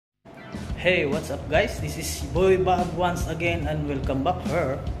Hey, what's up guys? This is Boy Bob once again and welcome back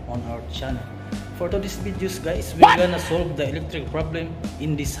here on our channel. For today's videos guys, we're gonna solve the electric problem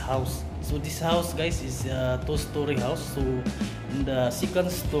in this house. So this house guys is a two-story house. So in the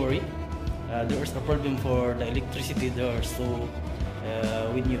second story, there's a problem for the electricity there. So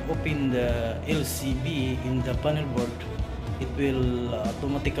when you open the ELCB in the panel board, it will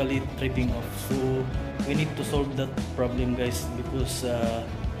automatically tripping off. So we need to solve that problem guys, because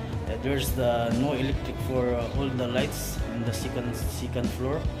there's no electric for all the lights in the second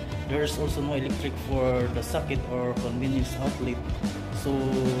floor. There's also no electric for the socket or convenience outlet. So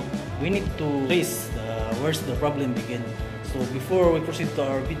we need to trace where's the problem begin. So before we proceed to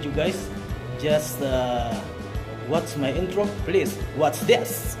our video guys, just watch my intro, please watch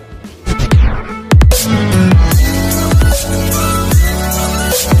this.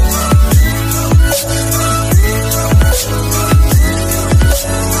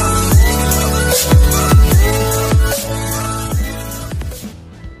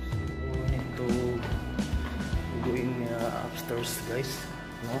 Upstairs guys,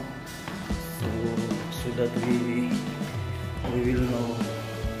 no? So that we will know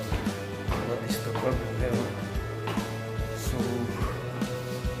what is the problem here. So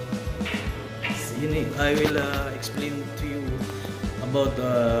I will explain to you about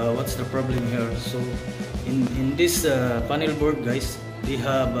what's the problem here. So in this panel board guys, they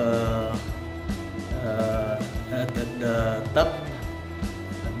have at the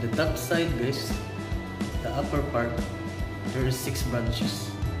top side guys, the upper part, there is 6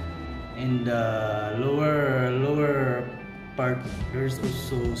 branches. In the lower part, there's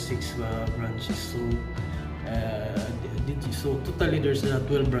also 6 branches. So totally there's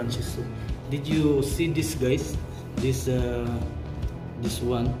 12 branches. So did you see this guys? This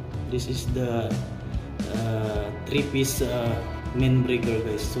one. This is the 3-piece main breaker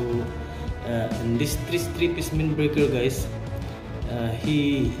guys. So and this 3-piece main breaker guys,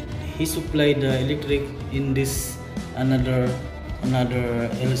 he supplied the electric in this another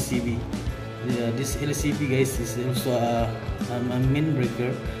ELCB. This ELCB guys is also a main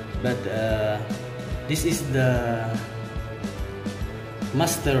breaker, but this is the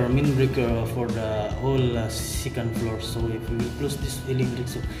master main breaker for the whole second floor. So if we will close this electric,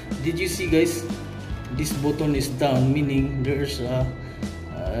 so did you see guys, this button is down, meaning there's a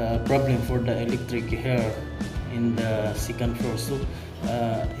problem for the electric here in the second floor. So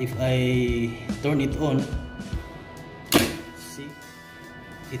if I turn it on, see,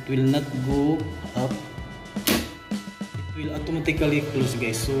 it will not go up, it will automatically close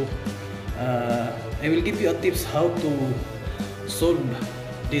guys. So I will give you a tips how to solve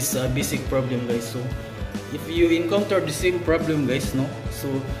this basic problem guys. So if you encounter the same problem guys, no,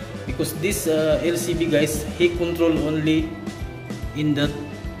 so because this ELCB guys, he control only in the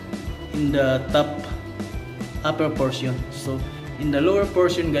top upper portion. So in the lower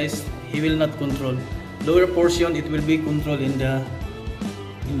portion guys, he will not control. Lower portion, it will be controlled in the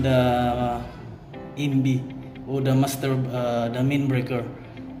MB or the master, the main breaker.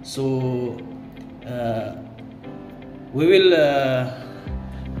 So we will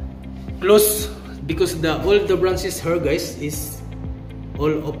close, because all the branches here guys is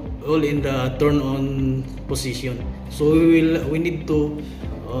all in the turn on position. So we need to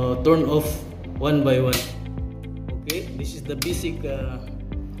turn off one by one. Okay, this is the basic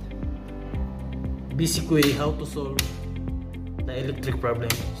way how to solve the electric problem.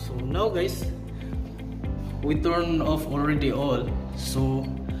 So now guys, we turn off already all. So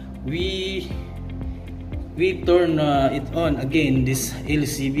we turn it on again, this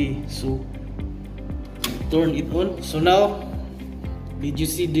ELCB. So turn it on. So now did you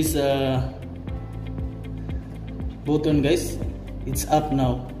see this button guys? It's up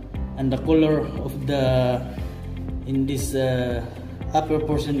now, and the color of the in this upper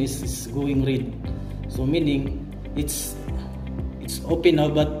portion is going red. So meaning it's open now,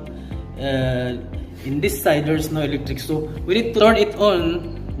 but in this side there's no electric. So we need to turn it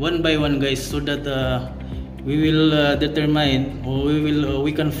on one by one guys, so that we will determine, or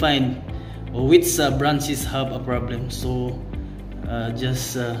we can find which branches have a problem. So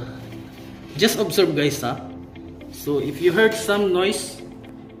just observe guys, huh? So if you heard some noise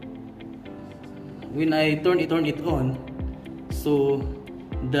when I turn it on, so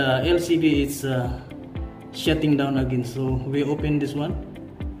the ELCB is shutting down again. So we open this one.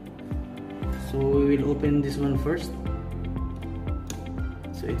 So we will open this one first.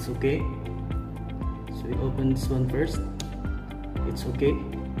 So it's okay. So we open this one first. It's okay.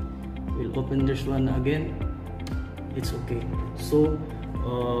 We'll open this one again. It's okay. So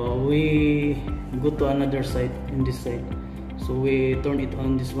we go to another side, in this side. So we turn it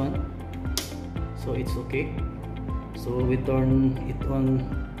on this one. so it's okay. So we turn it on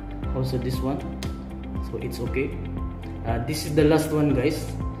also this one, so it's okay. This is the last one, guys,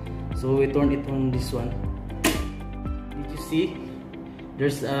 so we turn it on this one. Did you see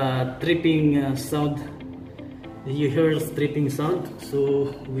there's a tripping sound? You hear tripping sound,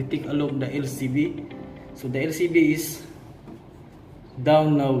 so we take a look the LCB. So the LCB is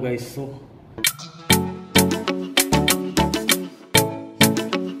down now, guys. So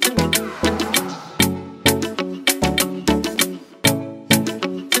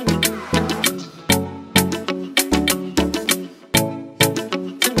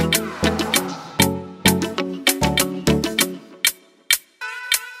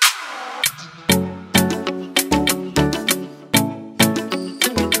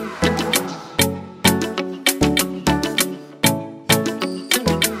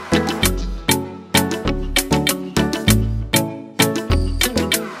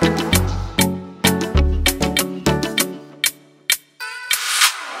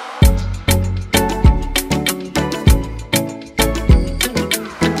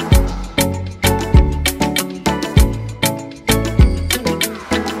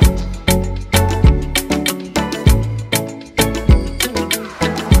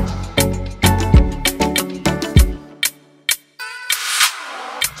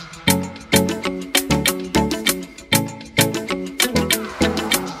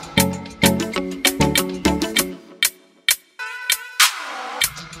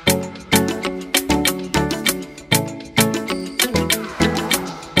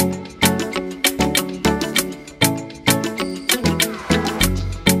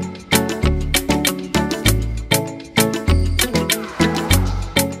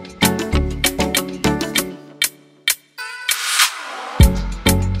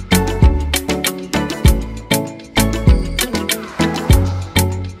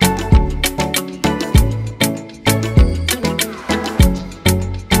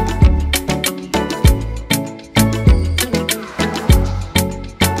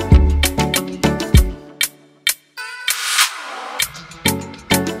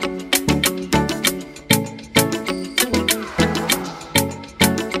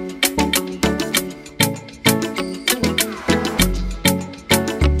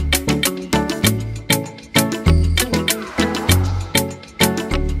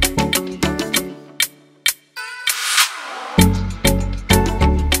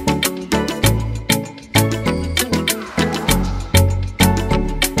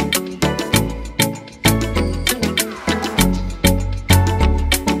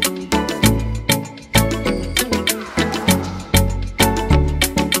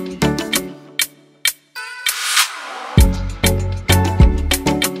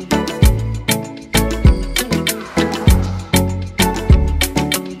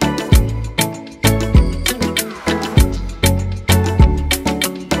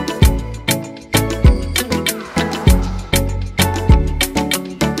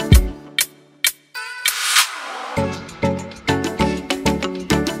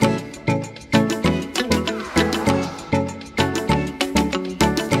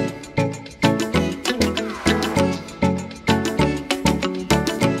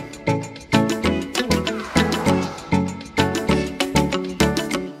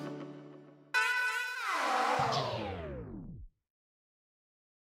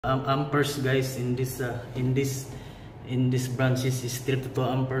amperes, guys, in this branches is 32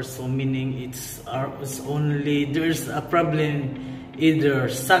 amperes, so meaning it's only there's a problem either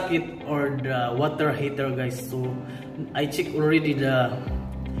socket or the water heater, guys. So I checked already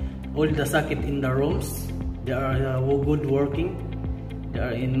all the socket in the rooms. They are good working, they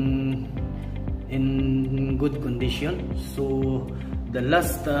are in good condition. So the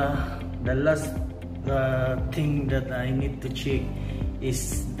last thing that I need to check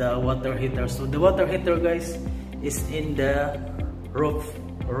is the water heater. So the water heater, guys, is in the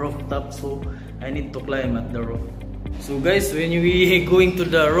rooftop, so I need to climb at the roof. So guys, when we going to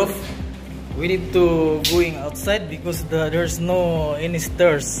the roof, we need to going outside because there's no any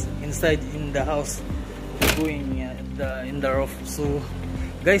stairs inside in the house. Going in the roof. So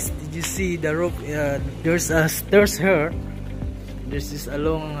guys, did you see the roof? There's a stairs here. This is a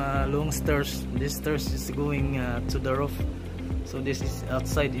long stairs. This stairs is going to the roof. So this is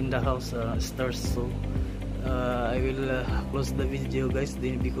outside in the house stairs. So I will close the video, guys,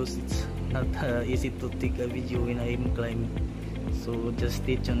 because it's not easy to take a video when I'm climbing. So just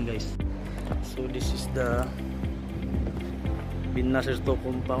stay tuned, guys. So this is the Bin Nasser 2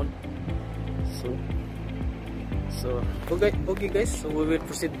 compound. So okay guys, so we will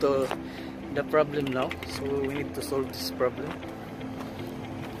proceed to the problem now. So we need to solve this problem.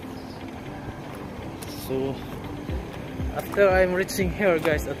 So after I'm reaching here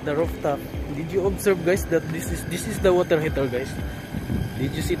guys at the rooftop, did you observe guys that this is the water heater guys?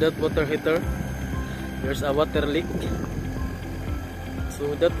 Did you see that water heater? There's a water leak.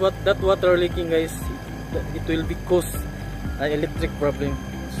 So that water leaking guys, it will be cause an electric problem.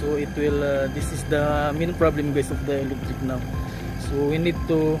 So it will this is the main problem guys of the electric now. So we need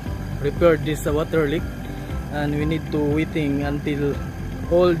to repair this water leak, and we need to waiting until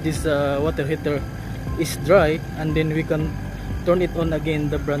all this water heater is dry, and then we can turn it on again.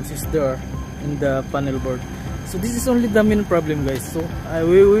 The branches there in the panel board. So this is only the main problem guys. So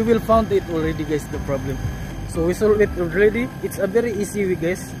we will found it already guys, the problem. So we solved it already. It's a very easy way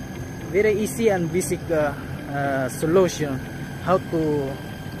guys, very easy and basic solution how to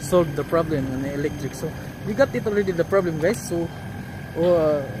solve the problem in the electric. So we got it already, the problem guys. So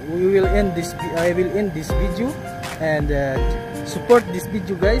we will end this. I will end this video, and support this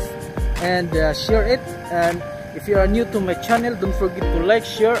video guys, and share it. And if you are new to my channel, don't forget to like,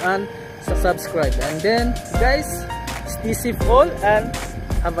 share, and subscribe. And then guys, stay safe all, and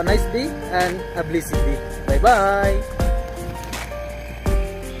have a nice day and a blessed day. Bye bye.